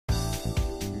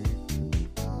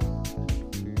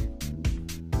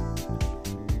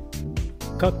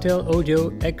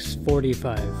cocktailAUDIO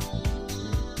X45.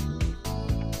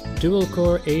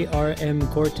 Dual-core ARM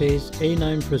Cortex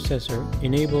A9 processor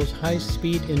enables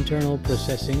high-speed internal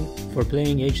processing for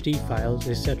playing HD files,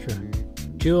 etc.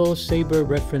 Dual Saber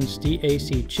reference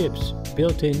DAC chips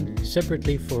built in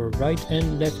separately for right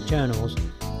and left channels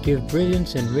give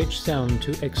brilliance and rich sound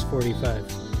to X45.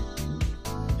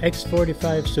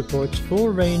 X45 supports full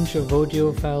range of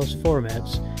audiophiles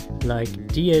formats like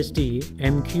DSD,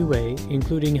 MQA,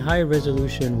 including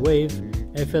high-resolution WAV,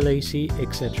 FLAC,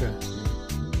 etc.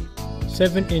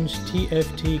 7-inch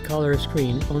TFT color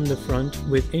screen on the front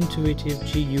with intuitive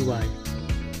GUI.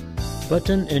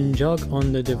 Button and jog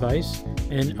on the device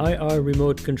and IR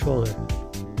remote controller.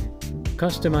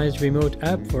 Customized remote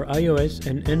app for iOS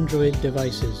and Android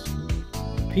devices.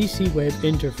 PC web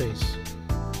interface.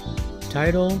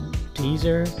 Tidal,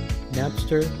 Deezer,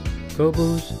 Napster,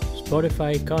 Qobuz,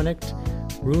 Spotify Connect,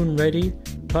 Roon Ready,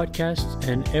 podcasts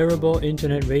and Arable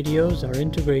internet radios are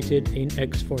integrated in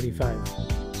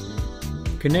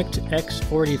X45. Connect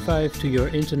X45 to your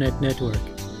internet network.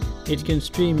 It can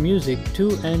stream music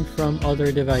to and from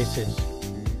other devices.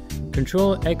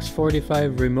 Control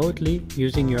X45 remotely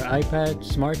using your iPad,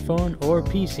 smartphone or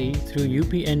PC through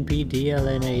UPnP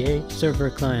DLNA server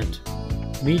client,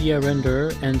 media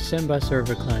renderer and Samba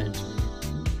server client.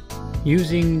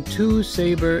 Using 2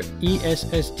 Saber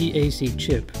ESS DAC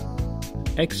chip,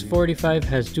 X45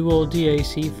 has dual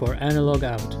DAC for analog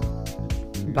out,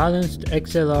 balanced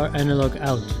XLR analog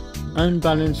out,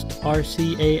 unbalanced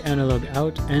RCA analog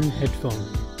out and headphone,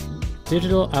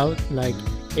 digital out like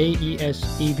AES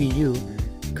EBU,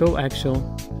 coaxial,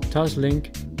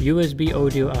 Toslink, USB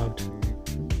audio out,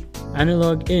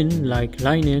 analog in like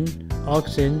line in,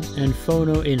 aux in and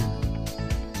phono in,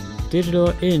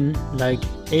 digital in like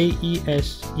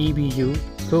AES EBU,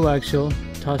 coaxial,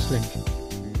 Toslink,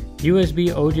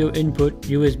 USB audio input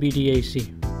USB DAC,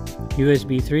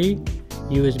 USB 3,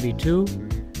 USB 2,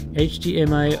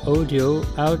 HDMI audio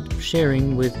out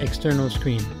sharing with external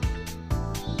screen.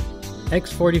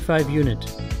 X45 unit,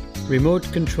 remote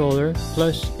controller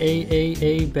plus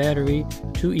AAA battery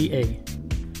 2EA,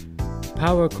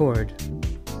 power cord,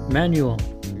 manual,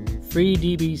 free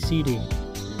DB CD,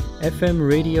 FM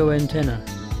radio antenna,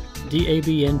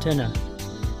 DAB antenna,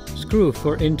 screw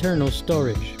for internal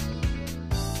storage.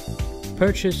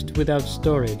 Purchased without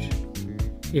storage.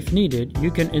 If needed,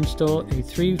 you can install a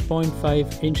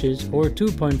 3.5 inches or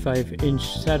 2.5 inch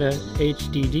SATA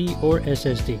HDD or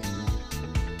SSD.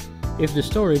 If the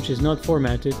storage is not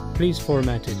formatted, please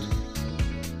format it.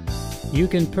 You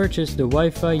can purchase the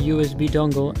Wi-Fi USB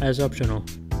dongle as optional.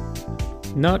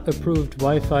 Not approved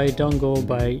Wi-Fi dongle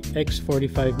by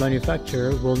X45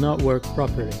 manufacturer will not work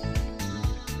properly.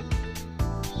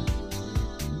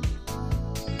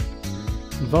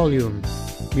 Volume,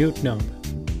 mute knob,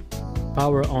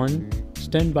 power on,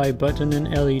 standby button and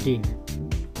LED.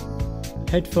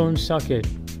 Headphone socket,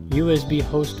 USB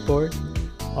host port,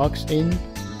 aux in,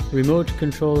 remote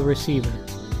control receiver.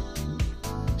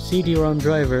 CD-ROM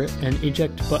driver and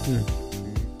eject button.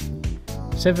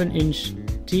 7-inch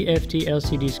TFT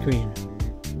LCD screen.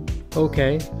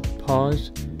 OK,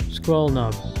 pause, scroll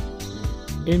knob.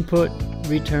 Input,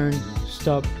 return,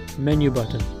 stop, menu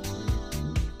button.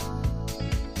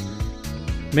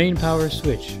 Main power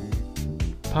switch.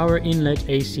 Power inlet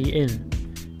AC in.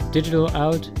 Digital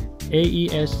out,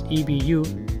 AES EBU,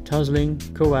 Toslink,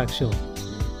 coaxial.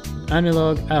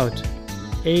 Analog out,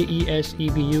 AES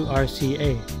EBU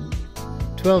RCA.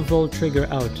 12-volt trigger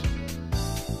out.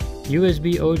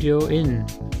 USB audio in,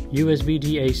 USB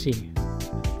DAC.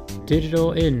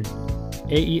 Digital in,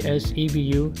 AES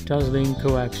EBU, Toslink,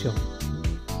 coaxial.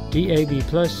 DAB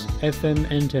plus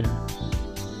FM antenna.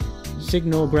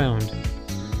 Signal ground.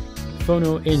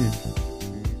 Phono in,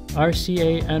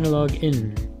 RCA analog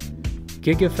in,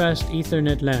 Gigafast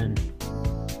Ethernet LAN,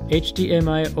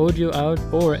 HDMI audio out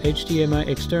or HDMI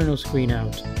external screen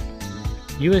out,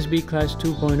 USB class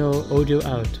 2.0 audio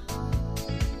out,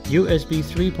 USB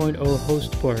 3.0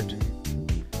 host port,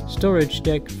 storage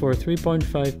deck for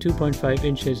 3.5 2.5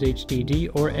 inches HDD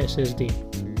or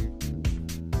SSD.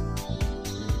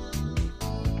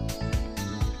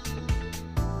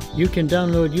 You can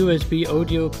download USB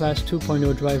Audio Class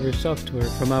 2.0 driver software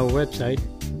from our website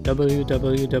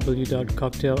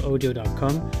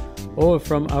www.cocktailaudio.com or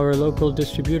from our local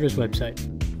distributor's website.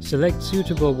 Select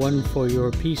suitable one for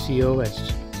your PC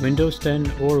OS, Windows 10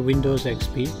 or Windows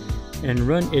XP, and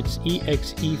run its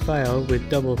exe file with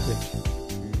double-click.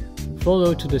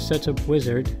 Follow to the setup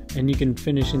wizard and you can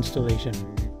finish installation.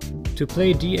 To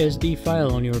play DSD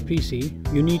file on your PC,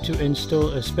 you need to install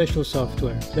a special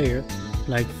software player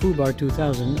like Foobar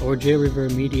 2000 or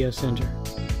JRiver Media Center.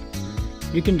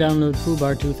 You can download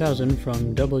FooBar 2000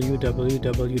 from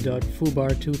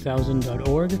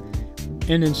www.foobar2000.org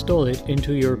and install it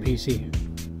into your PC.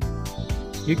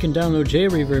 You can download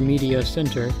JRiver Media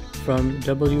Center from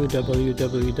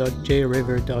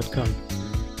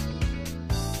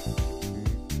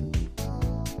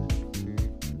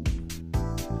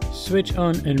www.jriver.com. Switch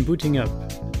on and booting up.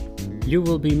 You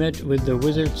will be met with the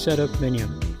Wizard Setup menu.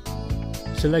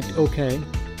 Select OK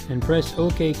and press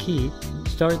OK key.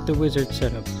 Start the Wizard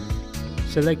setup.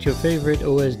 Select your favorite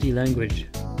OSD language.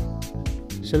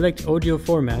 Select audio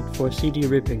format for CD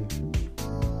ripping.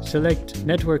 Select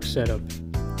network setup.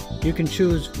 You can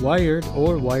choose wired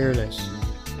or wireless.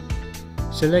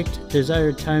 Select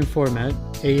desired time format,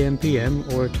 AM, PM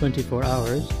or 24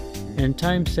 hours, and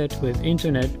time set with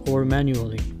internet or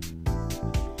manually.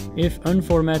 If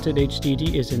unformatted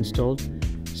HDD is installed,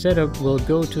 setup will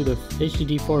go to the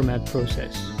HDD format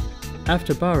process.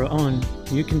 After power on,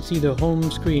 you can see the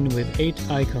home screen with 8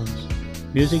 icons: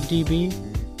 Music DB,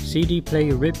 CD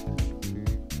Play Rip,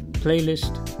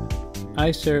 Playlist,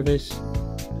 iService,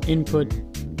 Input,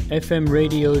 FM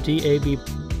Radio DAB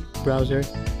Browser,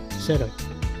 Setup.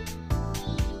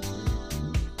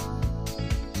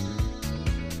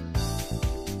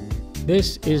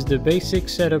 This is the basic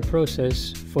setup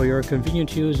process for your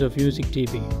convenient use of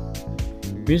MusicDB.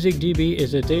 MusicDB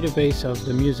is a database of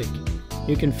the music.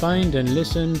 You can find and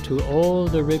listen to all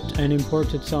the ripped and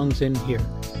imported songs in here.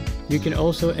 You can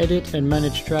also edit and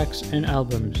manage tracks and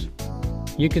albums.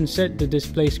 You can set the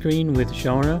display screen with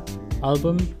genre,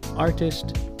 album,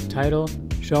 artist, title,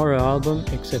 genre album,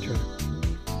 etc.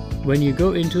 When you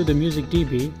go into the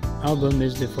MusicDB, album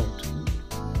is default.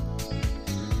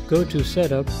 Go to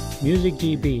Setup,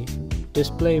 MusicDB,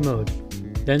 Display Mode,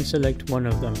 then select one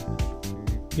of them.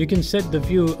 You can set the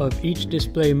view of each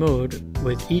display mode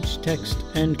with each text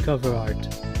and cover art.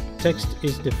 Text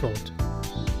is default.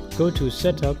 Go to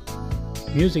Setup,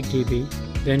 MusicDB,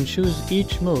 then choose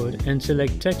each mode and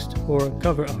select text or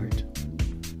cover art.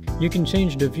 You can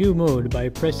change the view mode by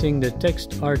pressing the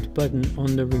text art button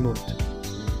on the remote.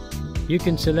 You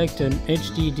can select an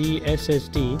HDD,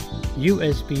 SSD,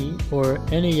 USB or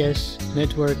NAS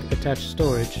network attached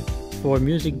storage for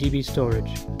MusicDB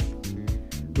storage.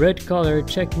 Red color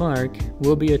check mark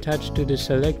will be attached to the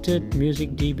selected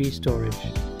MusicDB storage.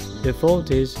 Default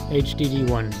is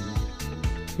HDD1.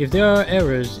 If there are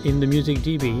errors in the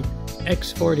MusicDB,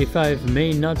 X45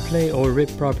 may not play or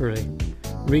rip properly.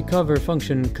 Recover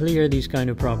function clear these kind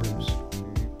of problems.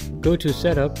 Go to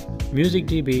Setup,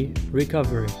 MusicDB,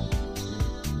 Recovery.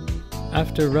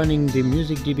 After running the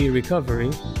MusicDB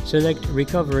recovery, select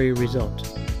Recovery Result.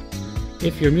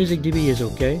 If your MusicDB is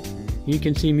OK, you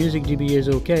can see MusicDB is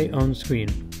OK on screen.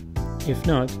 If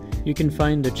not, you can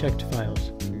find the checked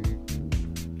files.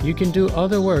 You can do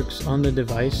other works on the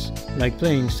device, like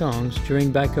playing songs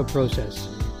during backup process.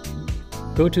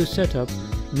 Go to Setup,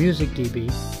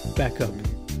 MusicDB, Backup.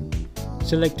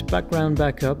 Select Background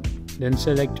Backup, then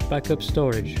select Backup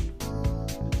Storage.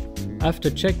 After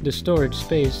check the storage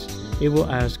space, it will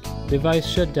ask Device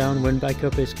shutdown when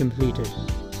backup is completed.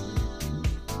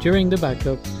 During the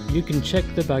backup, you can check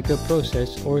the backup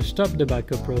process or stop the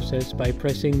backup process by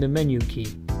pressing the menu key.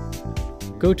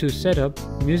 Go to Setup,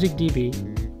 MusicDB,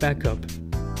 Backup.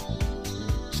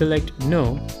 Select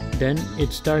No, then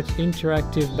it starts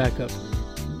interactive backup.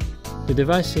 The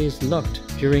device is locked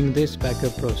during this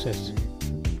backup process.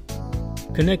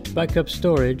 Connect backup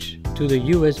storage to the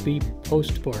USB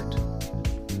post port.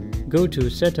 Go to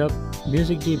Setup,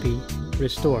 MusicDB,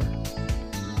 Restore.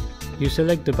 You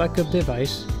select the backup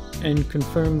device and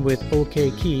confirm with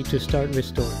OK key to start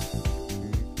restore.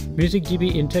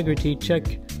 MusicDB Integrity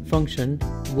Check function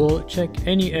will check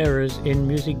any errors in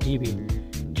MusicDB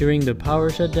during the power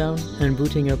shutdown and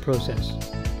booting up process.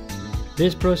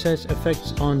 This process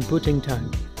affects on booting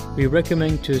time. We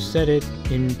recommend to set it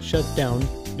in shutdown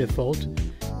default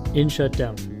in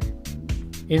shutdown.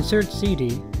 Insert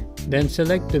CD, then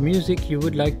select the music you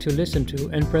would like to listen to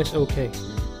and press OK.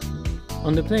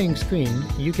 On the playing screen,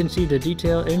 you can see the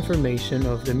detailed information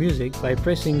of the music by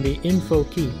pressing the Info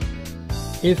key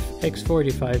if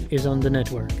X45 is on the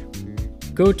network.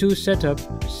 Go to Setup,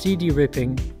 CD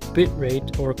Ripping,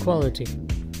 Bitrate or Quality.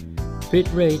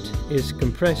 Bitrate is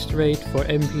compressed rate for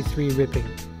MP3 ripping.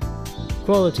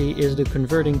 Quality is the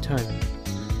converting time.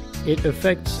 It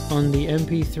affects on the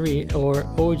MP3 or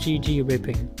OGG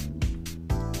ripping.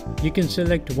 You can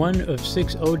select one of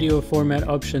 6 audio format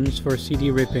options for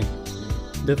CD ripping.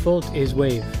 Default is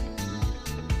WAV.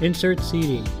 Insert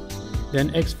CD.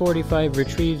 Then X45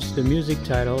 retrieves the music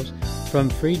titles from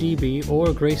FreeDB or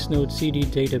GraceNote CD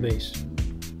database.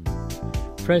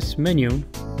 Press Menu,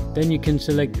 Then you can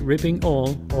select Ripping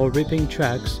All or Ripping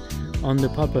Tracks on the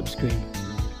pop-up screen.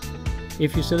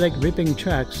 If you select Ripping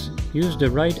Tracks, use the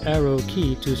right arrow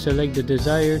key to select the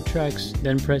desired tracks,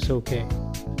 then press OK.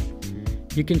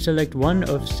 You can select one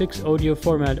of 6 audio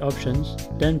format options,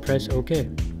 then press OK.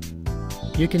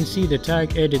 You can see the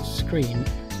tag edit screen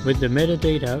with the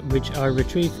metadata which are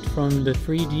retrieved from the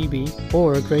FreeDB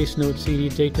or GraceNote CD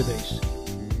database.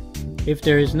 If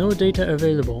there is no data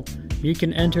available, you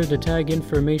can enter the tag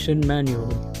information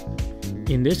manually.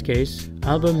 In this case,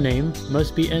 album name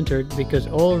must be entered because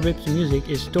all RIP's music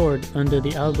is stored under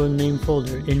the album name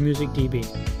folder in MusicDB.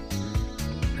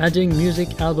 Adding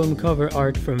music album cover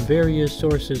art from various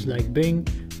sources like Bing,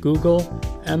 Google,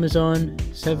 Amazon,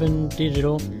 7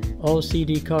 Digital, all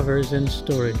CD covers and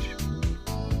storage.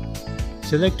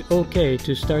 Select OK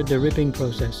to start the ripping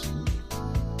process.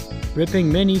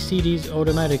 Ripping many CDs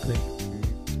automatically.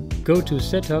 Go to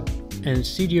Setup and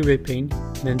CD Ripping,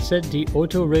 then set the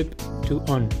Auto Rip to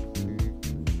On.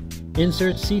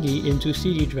 Insert CD into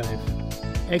CD drive.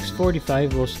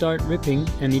 X45 will start ripping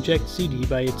and eject CD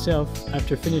by itself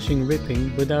after finishing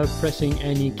ripping without pressing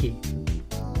any key.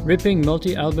 Ripping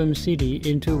multi-album CD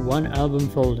into one album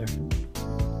folder.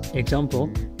 Example,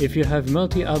 if you have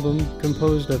multi-album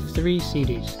composed of 3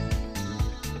 CDs.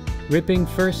 Ripping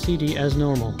first CD as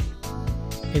normal.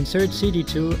 Insert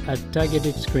CD2 at tag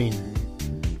edit screen.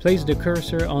 Place the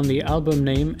cursor on the album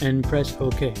name and press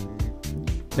OK.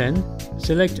 Then,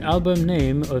 select album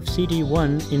name of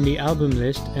CD1 in the album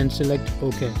list and select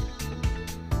OK.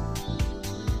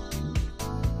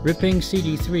 Ripping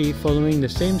CD3 following the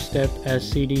same step as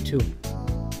CD2.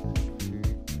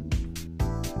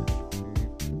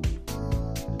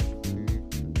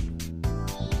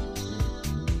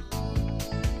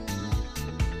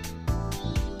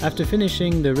 After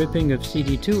finishing the ripping of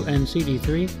CD2 and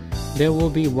CD3, there will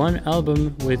be one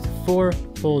album with 4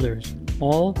 folders,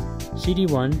 all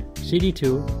CD1,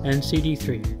 CD2, and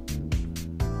CD3.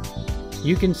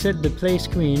 You can set the play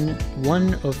screen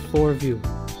 1 of 4 view,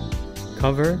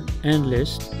 cover and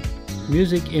list,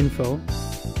 music info,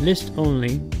 list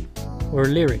only, or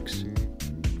lyrics.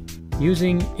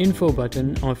 Using info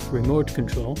button of remote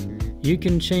control, you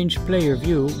can change player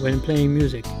view when playing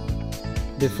music.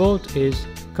 Default is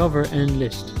cover and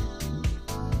list.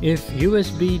 If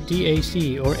USB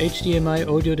DAC or HDMI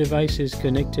audio device is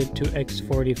connected to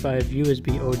X45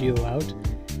 USB audio out,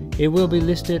 it will be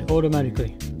listed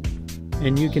automatically,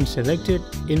 and you can select it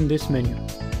in this menu.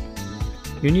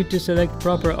 You need to select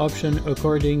proper option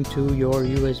according to your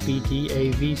USB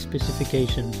DAV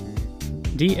specifications.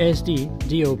 DSD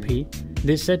DOP,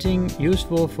 this setting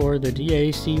useful for the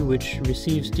DAC which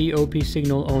receives DOP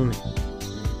signal only.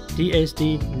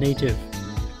 DSD native.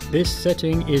 This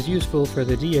setting is useful for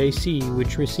the DAC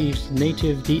which receives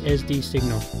native DSD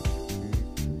signal.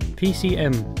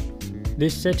 PCM.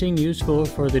 This setting useful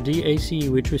for the DAC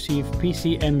which receive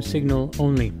PCM signal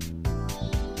only.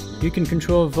 You can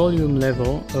control volume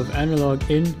level of analog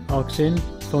in, aux in,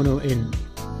 phono in.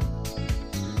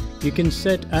 You can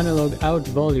set analog out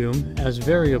volume as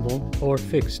variable or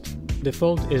fixed.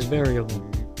 Default is variable.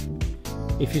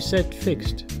 If you set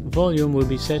fixed, volume will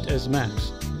be set as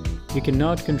max. You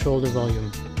cannot control the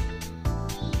volume.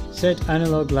 Set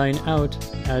analog line out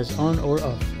as on or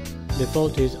off.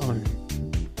 Default is on.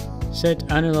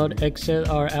 Set analog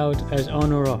XLR out as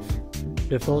on or off.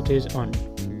 Default is on.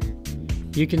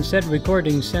 You can set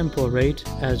recording sample rate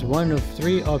as one of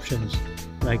 3 options,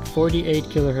 like 48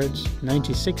 kHz,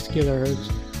 96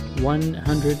 kHz,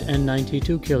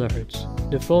 192 kHz.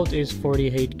 Default is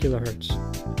 48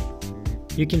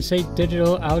 kHz. You can set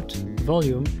digital out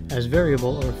volume as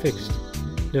variable or fixed.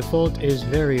 Default is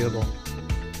variable.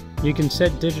 You can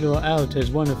set digital out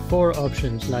as one of 4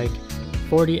 options like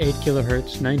 48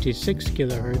 kHz, 96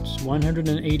 kHz,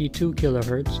 182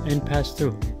 kHz, and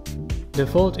pass-through.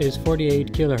 Default is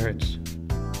 48 kHz.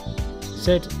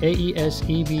 Set AES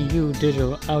EBU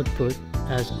digital output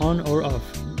as on or off.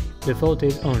 Default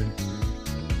is on.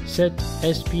 Set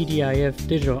SPDIF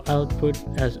digital output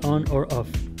as on or off.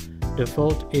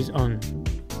 Default is on.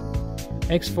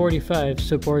 X45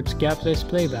 supports gapless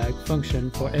playback function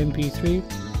for MP3,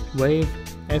 WAV,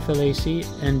 FLAC,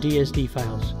 and DSD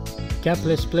files.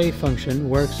 Gapless play function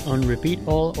works on repeat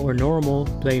all or normal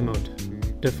play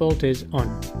mode. Default is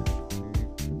on.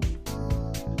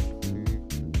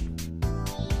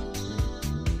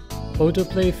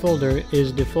 Autoplay folder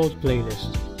is default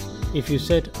playlist. If you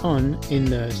set on in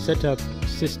the Setup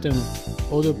System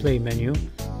Autoplay menu,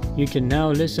 you can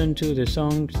now listen to the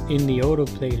songs in the auto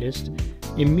playlist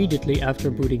immediately after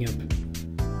booting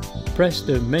up. Press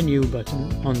the menu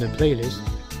button on the playlist,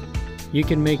 You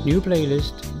can make new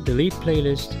playlist, delete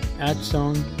playlist, add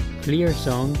song, clear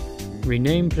song,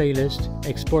 rename playlist,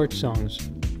 export songs.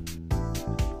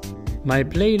 My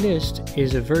playlist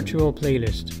is a virtual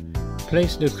playlist.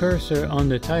 Place the cursor on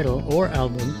the title or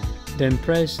album, then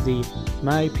press the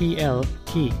My PL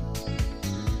key.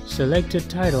 Selected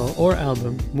title or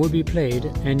album will be played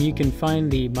and you can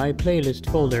find the My Playlist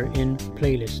folder in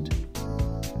Playlist.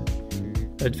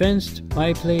 Advanced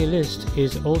My Playlist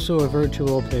is also a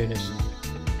virtual playlist.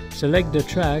 Select the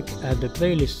track at the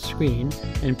playlist screen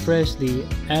and press the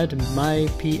Add My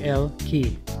PL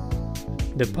key.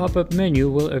 The pop-up menu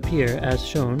will appear as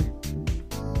shown.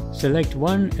 Select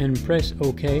one and press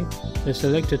OK. The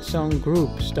selected song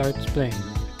group starts playing.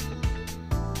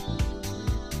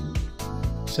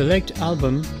 Select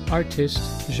album,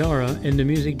 artist, genre in the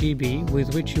Music DB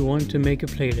with which you want to make a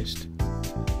playlist,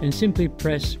 and simply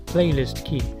press Playlist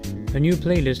key. A new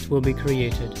playlist will be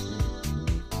created.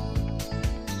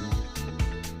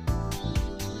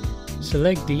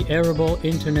 Select the Arable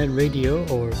Internet Radio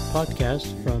or podcast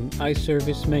from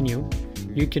iService menu.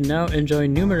 You can now enjoy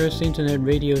numerous internet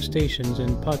radio stations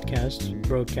and podcasts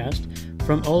broadcast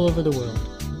from all over the world.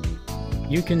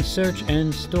 You can search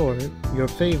and store your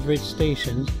favorite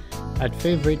stations at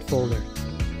Favorite folder.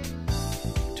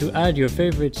 To add your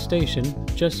favorite station,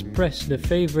 just press the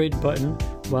Favorite button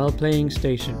while playing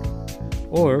station,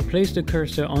 or place the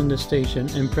cursor on the station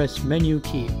and press Menu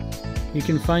key. You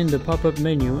can find the pop-up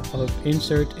menu of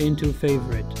Insert into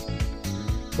Favorite.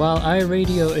 While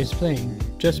iRadio is playing,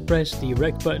 just press the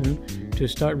Rec button to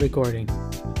start recording.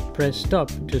 Press Stop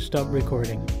to stop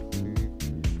recording.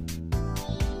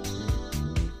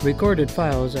 Recorded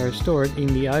files are stored in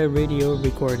the iRadio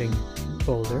Recording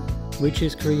folder, which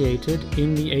is created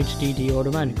in the HDD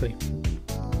automatically.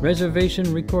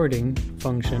 Reservation recording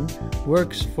function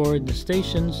works for the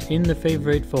stations in the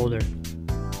Favorite folder.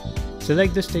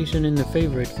 Select the station in the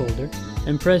Favorite folder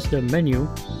and press the menu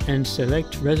and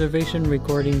select Reservation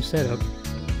Recording Setup,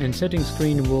 and setting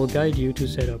screen will guide you to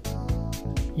setup.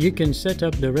 You can set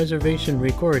up the reservation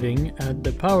recording at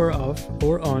the power off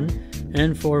or on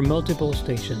and for multiple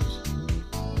stations.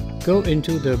 Go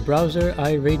into the browser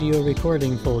iRadio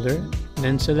Recording folder,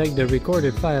 then select the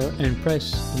recorded file and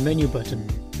press the menu button.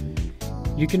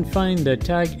 You can find the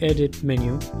Tag Edit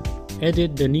menu,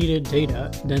 edit the needed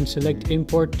data, then select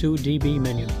Import to DB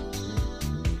menu.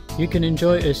 You can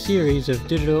enjoy a series of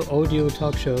digital audio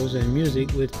talk shows and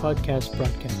music with podcast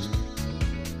broadcast.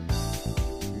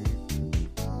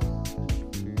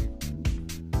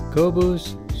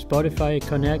 Qobuz, Spotify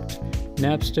Connect,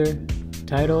 Napster,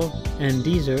 Tidal, and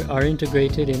Deezer are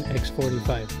integrated in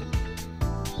X45.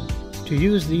 To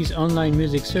use these online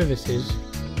music services,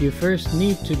 you first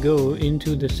need to go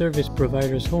into the service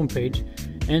provider's homepage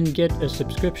and get a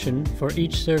subscription for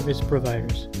each service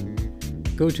providers.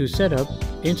 Go to Setup,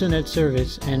 Internet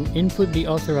Service, and input the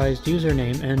authorized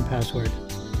username and password.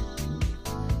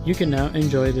 You can now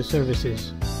enjoy the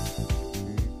services.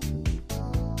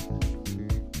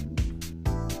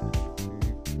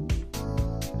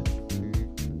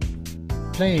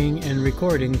 Playing and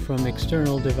recording from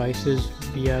external devices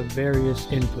via various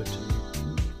input.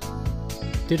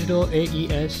 Digital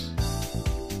AES,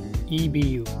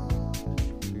 EBU.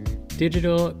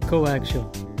 Digital coaxial.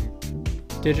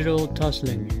 Digital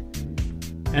tussling.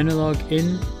 Analog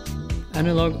in,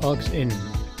 analog aux in.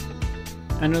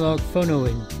 Analog phono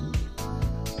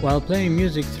in. While playing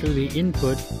music through the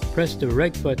input, press the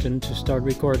Rec button to start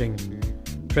recording.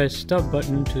 Press Stop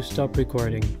button to stop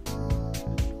recording.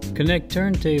 Connect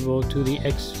turntable to the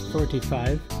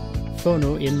X45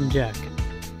 phono in jack,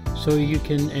 so you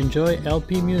can enjoy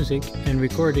LP music and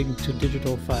recording to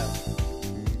digital file.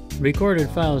 Recorded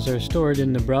files are stored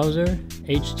in the browser,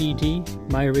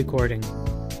 HDD, My Recording.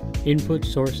 Input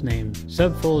source name,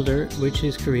 subfolder which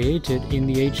is created in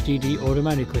the HDD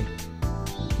automatically.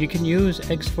 You can use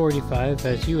X45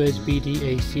 as USB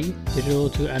DAC, digital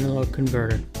to analog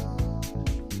converter.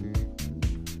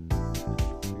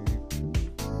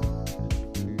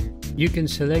 You can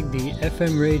select the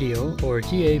FM radio or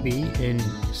DAB in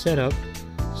Setup,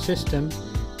 System,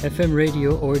 FM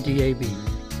radio or DAB.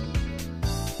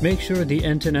 Make sure the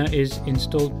antenna is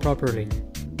installed properly.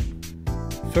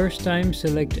 First time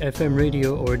select FM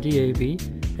radio or DAB,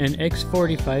 and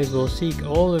X45 will seek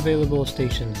all available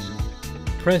stations.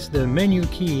 Press the menu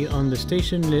key on the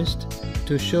station list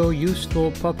to show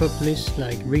useful pop-up lists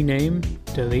like Rename,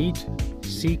 Delete,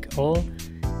 Seek All,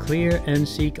 Clear and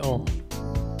Seek All.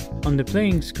 On the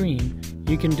playing screen,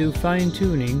 you can do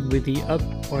fine-tuning with the up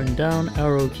or down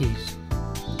arrow keys.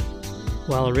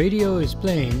 While radio is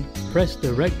playing, press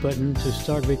the Rec button to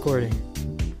start recording.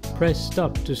 Press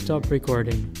Stop to stop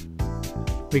recording.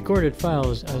 Recorded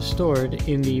files are stored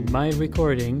in the My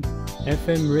Recording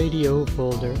FM Radio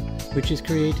folder, which is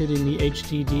created in the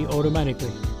HDD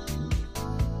automatically.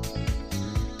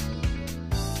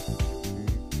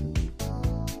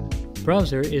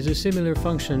 Browser is a similar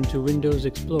function to Windows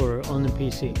Explorer on the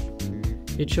PC.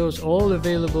 It shows all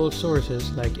available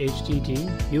sources like HDD,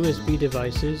 USB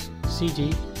devices,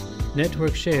 CD,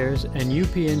 network shares, and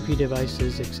UPnP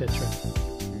devices, etc.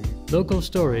 Local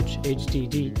storage,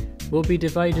 HDD, will be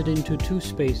divided into two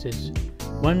spaces.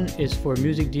 One is for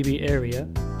MusicDB area,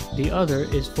 the other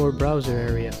is for browser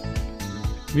area.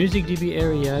 MusicDB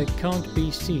area can't be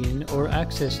seen or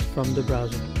accessed from the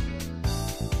browser.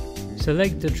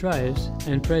 Select the drives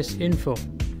and press Info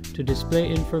to display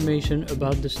information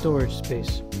about the storage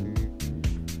space.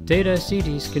 Data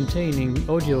CDs containing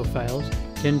audio files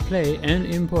can play and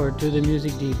import to the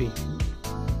MusicDB.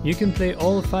 You can play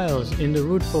all files in the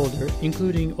root folder,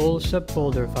 including all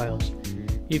subfolder files,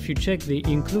 if you check the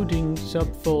Including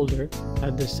subfolder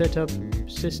at the Setup,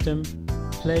 System,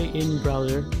 Play in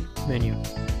Browser menu.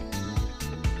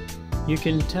 You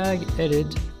can tag,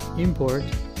 edit, import,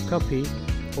 copy,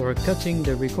 or cutting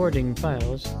the recording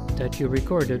files that you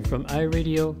recorded from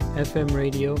iRadio, FM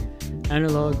radio,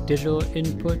 analog, digital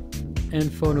input, and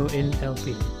phono in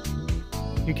LP.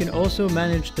 You can also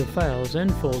manage the files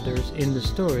and folders in the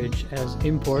storage as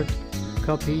import,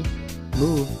 copy,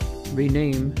 move,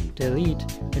 rename, delete,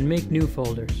 and make new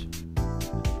folders.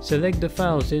 Select the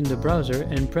files in the browser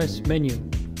and press Menu,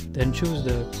 then choose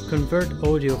the Convert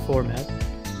Audio format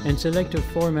and select a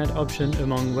format option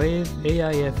among WAV,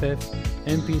 AIFF,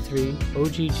 MP3,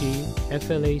 OGG,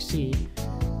 FLAC,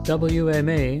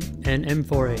 WMA, and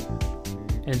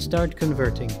M4A, and start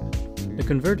converting. The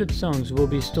converted songs will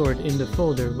be stored in the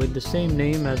folder with the same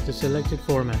name as the selected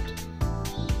format.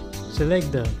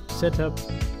 Select the Setup,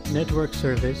 Network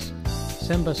Service,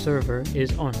 Samba server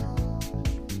is on.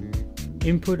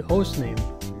 Input hostname,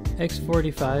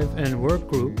 X45 and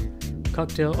workgroup,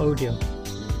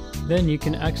 cocktailAUDIO. Then you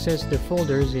can access the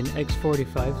folders in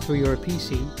X45 through your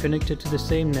PC connected to the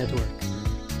same network.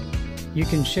 You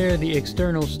can share the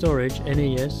external storage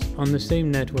NAS on the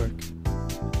same network.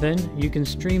 Then you can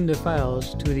stream the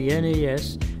files to the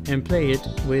NAS and play it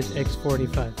with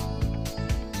X45.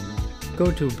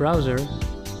 Go to Browser,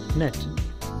 Net,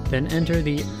 then enter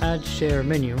the Add Share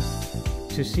menu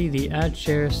to see the Add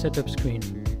Share setup screen.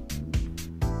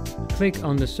 Click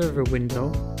on the server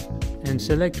window and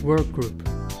select Workgroup.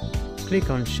 Click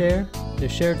on Share, the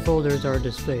shared folders are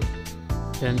displayed.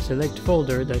 Then select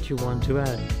folder that you want to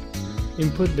add.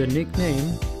 Input the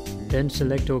nickname, then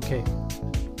select OK.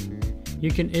 You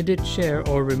can edit share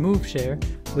or remove share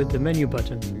with the menu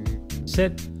button.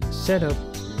 Set Setup,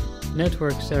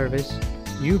 Network Service,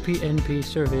 UPnP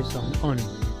service on.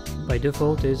 By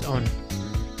default is on.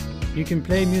 You can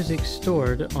play music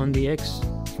stored on the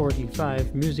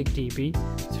X45 MusicDB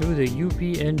through the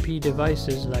UPnP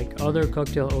devices like other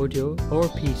cocktailAUDIO or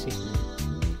PC.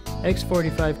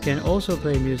 X45 can also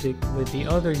play music with the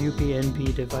other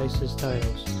UPnP devices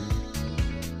titles.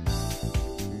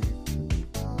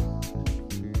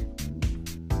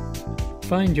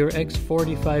 Find your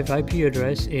X45 IP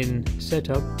address in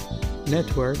Setup,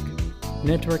 Network,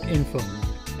 Network Info.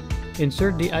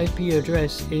 Insert the IP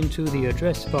address into the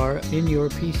address bar in your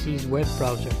PC's web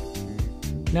browser.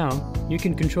 Now, you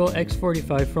can control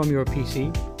X45 from your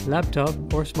PC, laptop,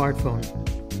 or smartphone.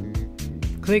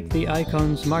 Click the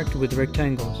icons marked with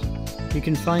rectangles. You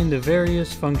can find the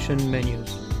various function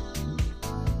menus.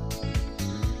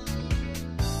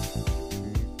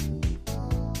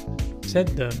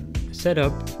 Set the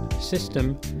Setup,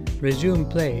 System, Resume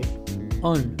Play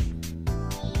on.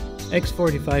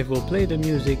 X45 will play the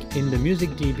music in the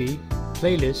MusicDB,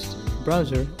 playlist,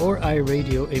 browser, or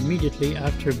iRadio immediately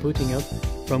after booting up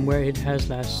from where it has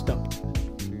last stopped.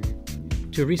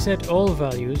 To reset all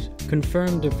values,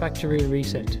 confirm the factory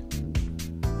reset.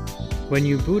 When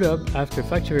you boot up after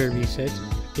factory reset,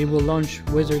 it will launch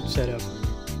Wizard Setup.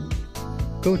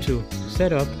 Go to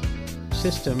Setup,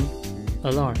 System,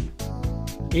 Alarm.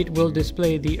 It will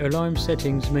display the Alarm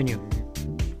Settings menu.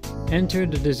 Enter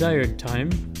the desired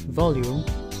time, volume,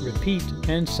 repeat,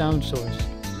 and sound source.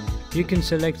 You can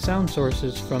select sound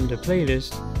sources from the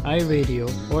playlist, iRadio,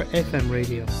 or FM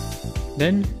radio.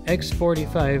 Then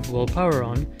X45 will power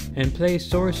on and play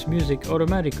source music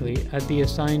automatically at the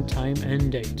assigned time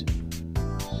and date.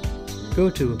 Go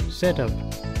to Setup,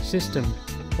 System,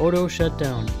 Auto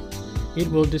Shutdown. It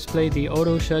will display the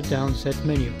Auto Shutdown set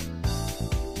menu.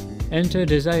 Enter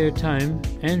desired time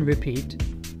and repeat.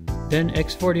 Then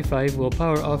X45 will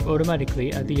power off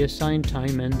automatically at the assigned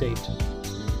time and date.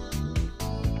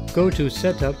 Go to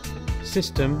Setup,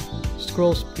 System,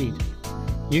 scroll speed.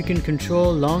 You can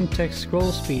control long text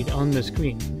scroll speed on the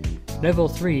screen. Level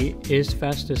 3 is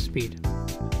fastest speed.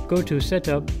 Go to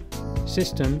Setup,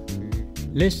 System,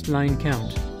 List line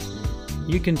count.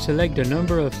 You can select the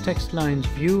number of text lines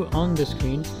view on the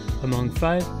screen among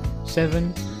 5,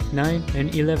 7, 9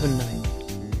 and 11 lines.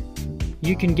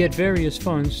 You can get various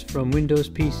fonts from Windows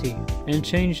PC and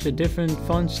change the different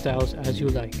font styles as you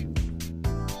like.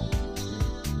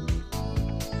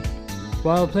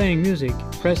 While playing music,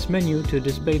 press Menu to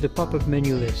display the pop-up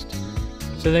menu list.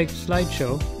 Select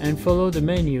Slideshow and follow the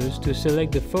menus to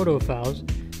select the photo files,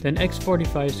 then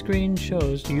X45 screen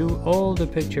shows you all the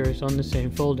pictures on the same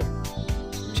folder.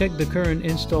 Check the current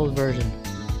installed version.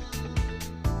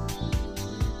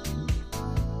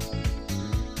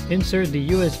 Insert the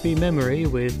USB memory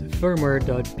with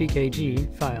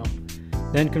firmware.pkg file,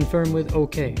 then confirm with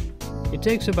OK. It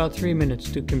takes about 3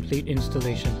 minutes to complete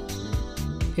installation.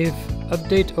 If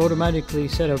Update Automatically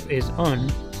Setup is on,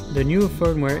 the new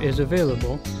firmware is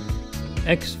available.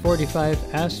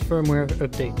 X45 asks firmware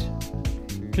update.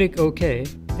 Click OK.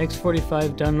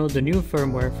 X45 downloads the new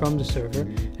firmware from the server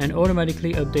and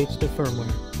automatically updates the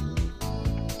firmware.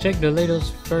 Check the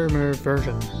latest firmware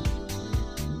version.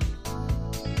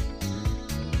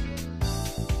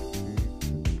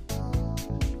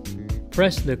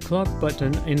 Press the clock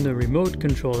button in the remote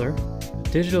controller.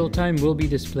 Digital time will be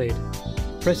displayed.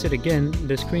 Press it again,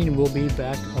 the screen will be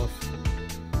back off.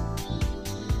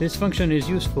 This function is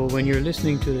useful when you're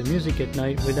listening to the music at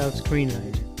night without screen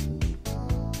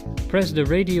light. Press the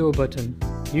radio button.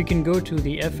 You can go to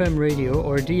the FM radio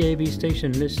or DAB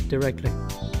station list directly.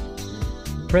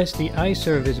 Press the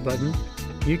iService button.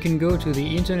 You can go to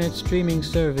the internet streaming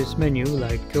service menu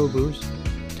like GoBoost,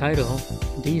 Tidal,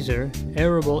 Deezer,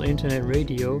 Arable Internet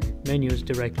Radio menus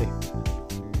directly.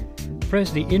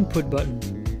 Press the Input button.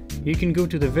 You can go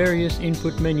to the various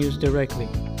input menus directly.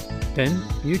 Then,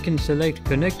 you can select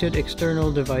connected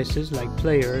external devices like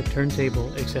player,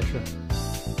 turntable, etc.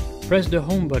 Press the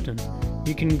Home button.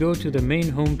 You can go to the main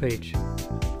home page.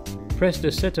 Press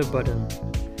the Setup button.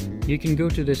 You can go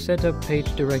to the Setup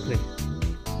page directly.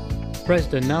 Press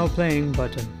the Now Playing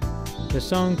button. The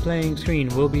song playing screen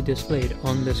will be displayed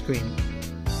on the screen.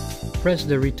 Press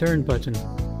the Return button.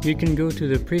 You can go to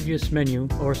the previous menu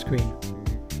or screen.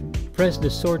 Press the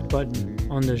Sort button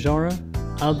on the genre,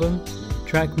 album,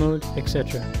 track mode,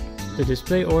 etc. The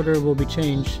display order will be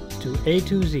changed to A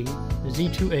to Z, Z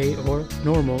to A or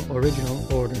normal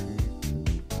original order.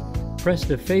 Press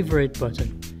the Favorite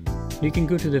button. You can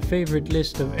go to the favorite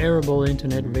list of Arable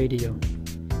Internet Radio.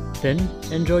 Then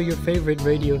enjoy your favorite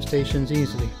radio stations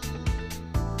easily.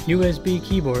 USB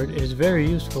keyboard is very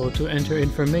useful to enter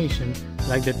information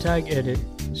like the tag edit,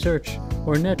 search,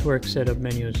 or network setup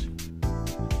menus.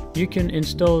 You can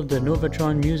install the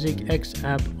NOVATRON Music X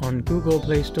app on Google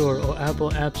Play Store or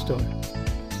Apple App Store.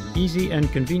 Easy and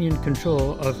convenient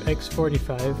control of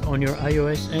X45 on your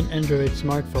iOS and Android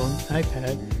smartphone,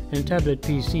 iPad, and tablet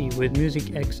PC with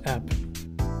Music X app.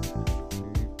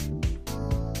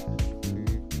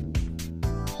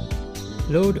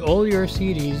 Load all your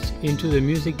CDs into the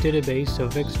music database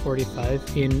of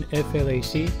X45 in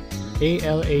FLAC,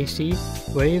 ALAC,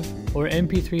 WAV, or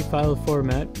MP3 file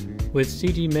format with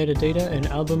CD metadata and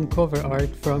album cover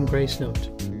art from GraceNote.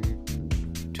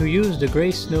 To use the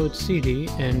GraceNote CD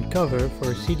and cover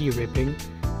for CD ripping,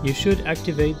 you should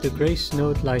activate the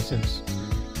GraceNote license.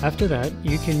 After that,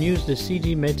 you can use the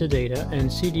CD metadata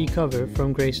and CD cover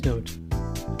from GraceNote.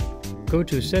 Go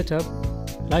to Setup,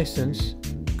 License,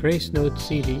 GraceNote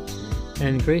CD,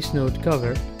 and GraceNote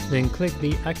cover, then click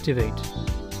the Activate.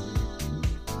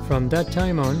 From that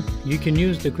time on, you can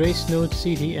use the GraceNote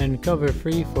CD and cover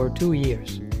free for 2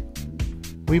 years.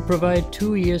 We provide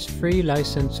 2 years free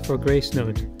license for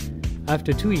GraceNote.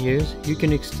 After 2 years, you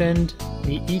can extend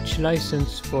each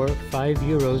license for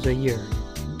 €5 a year.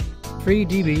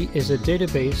 FreeDB is a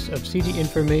database of CD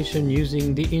information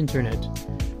using the Internet.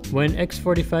 When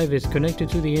X45 is connected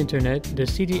to the Internet, the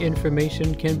CD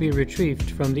information can be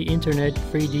retrieved from the Internet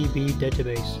FreeDB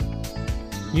database.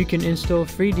 You can install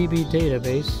FreeDB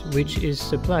database, which is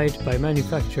supplied by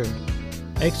manufacturer.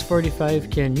 X45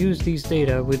 can use these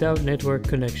data without network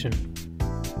connection.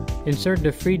 Insert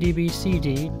the FreeDB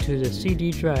CD to the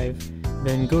CD drive,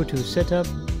 then go to Setup,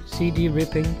 CD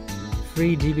Ripping,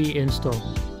 FreeDB Install.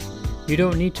 You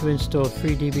don't need to install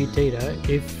FreeDB data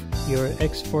if your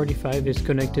X45 is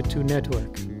connected to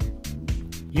network.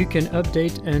 You can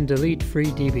update and delete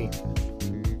FreeDB.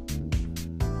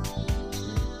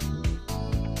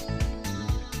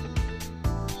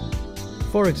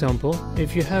 For example,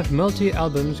 if you have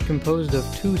multi-albums composed of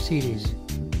 2 CDs,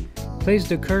 Place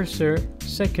the cursor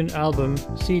second album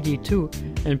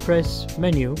CD2 and press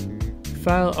Menu,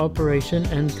 File Operation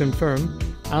and confirm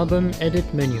Album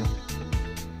Edit menu.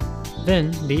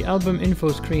 Then the album info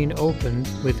screen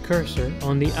opens with cursor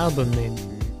on the album name.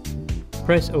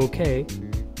 Press OK,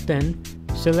 then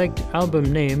select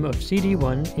album name of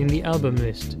CD1 in the album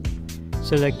list.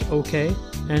 Select OK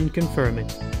and confirm it.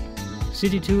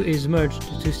 CD2 is merged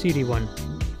to CD1.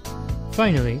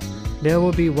 Finally, there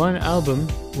will be one album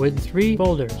with 3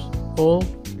 folders, All,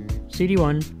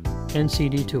 CD1, and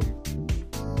CD2.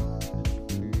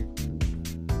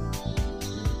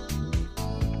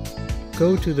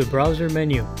 Go to the browser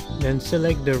menu, then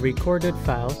select the recorded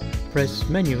file, press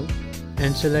Menu,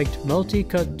 and select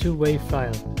Multi-Cut to Wave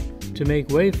File to make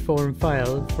waveform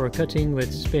file for cutting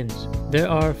with spins. There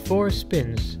are 4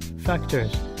 spins,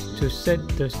 factors, to set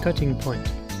the cutting point: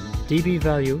 dB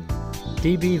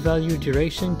value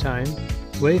duration time,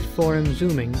 waveform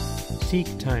zooming, seek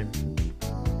time.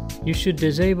 You should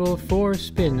disable 4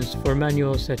 spins for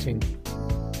manual setting.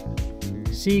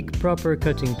 Seek proper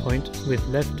cutting point with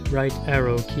left-right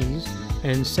arrow keys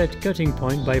and set cutting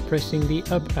point by pressing the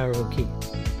up arrow key.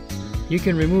 You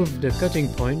can remove the cutting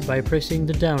point by pressing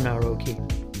the down arrow key.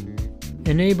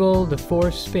 Enable the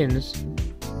 4 spins,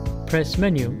 press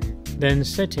Menu, then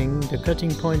setting the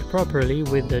cutting point properly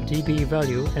with the dB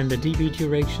value and the dB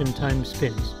duration time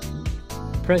spins.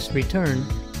 Press Return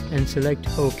and select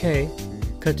OK,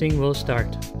 cutting will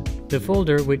start. The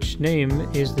folder which name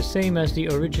is the same as the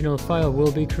original file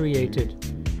will be created.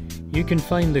 You can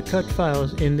find the cut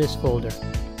files in this folder.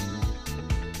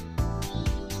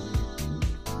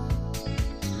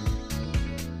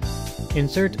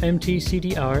 Insert empty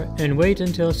CDR and wait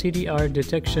until CDR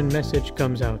detection message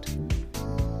comes out.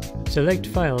 Select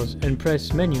Files and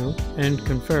press Menu and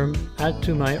confirm Add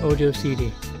to My Audio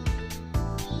CD.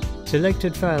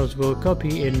 Selected files will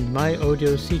copy in My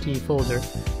Audio CD folder,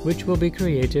 which will be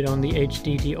created on the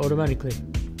HDD automatically.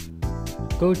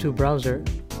 Go to Browser,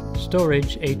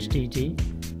 Storage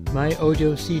HDD, My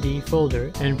Audio CD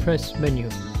folder and press Menu.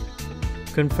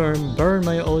 Confirm Burn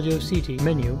My Audio CD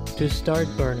menu to start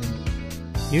burning.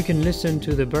 You can listen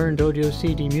to the burned audio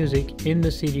CD music in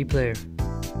the CD player.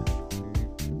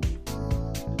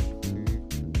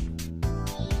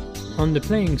 On the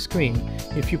playing screen,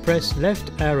 if you press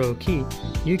left arrow key,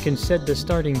 you can set the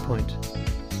starting point.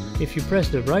 If you press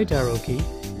the right arrow key,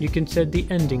 you can set the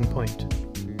ending point.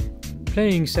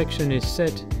 Playing section is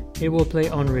set, it will play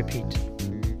on repeat.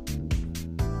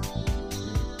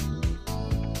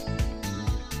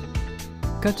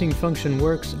 Cutting function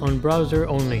works on browser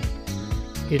only.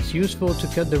 It's useful to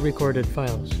cut the recorded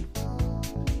files.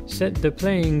 Set the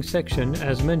playing section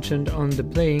as mentioned on the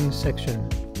playing section.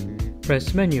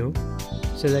 Press Menu,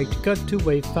 select Cut to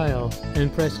Wave File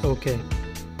and press OK.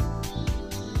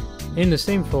 In the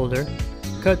same folder,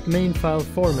 Cut Main File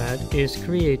Format is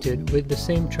created with the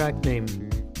same track name.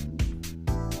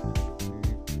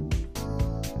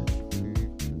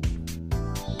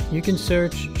 You can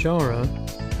search genre,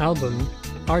 album,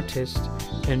 artist,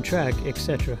 and track,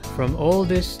 etc. from all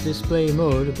this display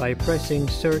mode by pressing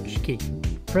Search key.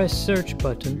 Press Search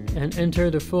button and enter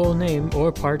the full name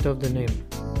or part of the name.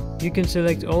 You can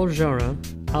select all genre,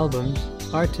 albums,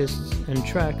 artists, and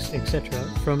tracks, etc.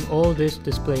 from all this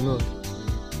display mode.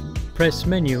 Press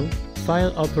Menu,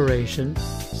 File Operation,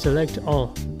 select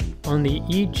All on the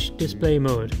each display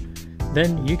mode.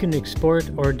 Then you can export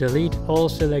or delete all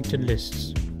selected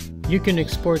lists. You can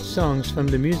export songs from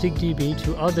the Music DB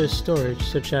to other storage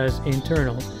such as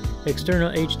internal,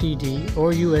 external HDD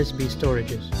or USB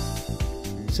storages.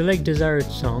 Select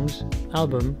desired songs,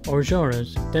 album or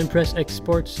genres, then press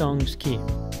Export Songs key.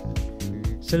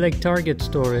 Select target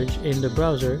storage in the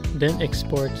browser, then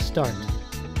export Start.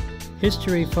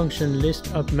 History function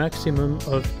lists up maximum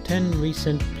of 10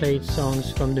 recent played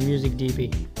songs from the Music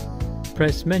DB.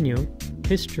 Press Menu,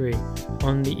 History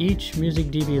on the each Music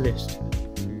DB list.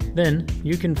 Then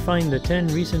you can find the 10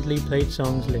 recently played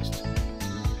songs list.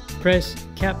 Press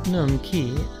Cap Num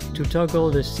key to toggle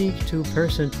the Seek to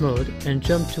Percent mode and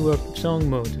jump to a song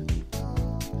mode.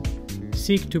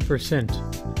 Seek to percent.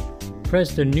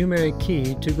 Press the numeric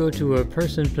key to go to a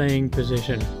person playing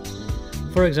position.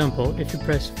 For example, if you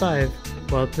press 5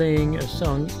 while playing a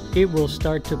song, it will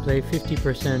start to play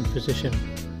 50% position.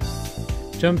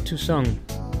 Jump to song.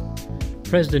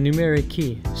 Press the numeric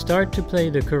key, start to play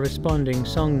the corresponding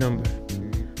song number.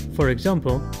 For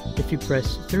example, if you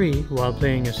press 3 while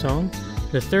playing a song,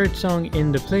 the third song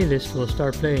in the playlist will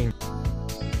start playing.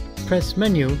 Press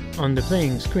Menu on the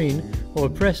playing screen or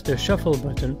press the Shuffle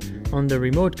button on the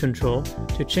remote control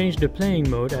to change the playing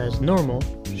mode as Normal,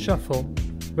 Shuffle,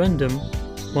 Random,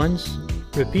 Once,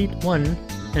 repeat 1,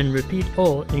 and repeat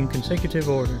all in consecutive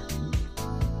order.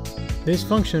 This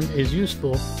function is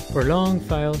useful for long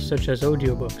files such as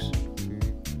audiobooks.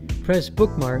 Press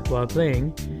bookmark while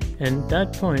playing, and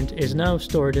that point is now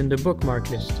stored in the bookmark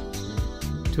list.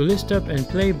 To list up and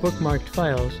play bookmarked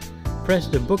files, press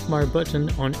the bookmark button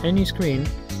on any screen,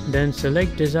 then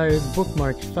select desired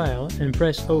bookmarked file and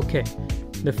press OK.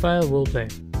 The file will play.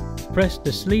 Press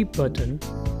the sleep button.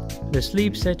 The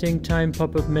sleep setting time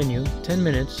pop-up menu 10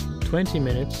 minutes, 20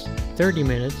 minutes, 30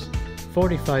 minutes,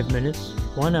 45 minutes,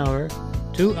 1 hour,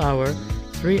 2 hour,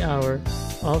 3 hour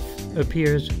off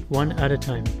appears one at a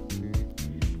time.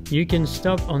 You can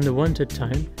stop on the wanted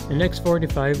time, and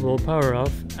X45 will power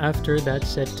off after that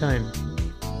set time.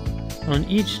 On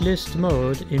each list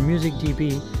mode in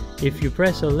MusicDB, if you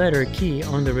press a letter key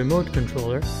on the remote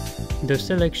controller, the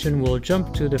selection will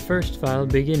jump to the first file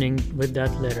beginning with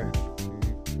that letter.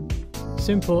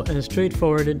 Simple and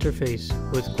straightforward interface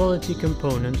with quality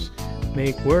components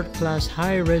make world-class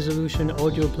high-resolution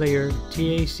audio player,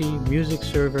 TAC, music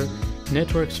server,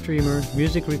 network streamer,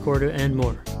 music recorder, and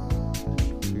more.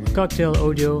 Cocktail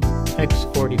Audio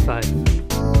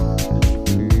X45.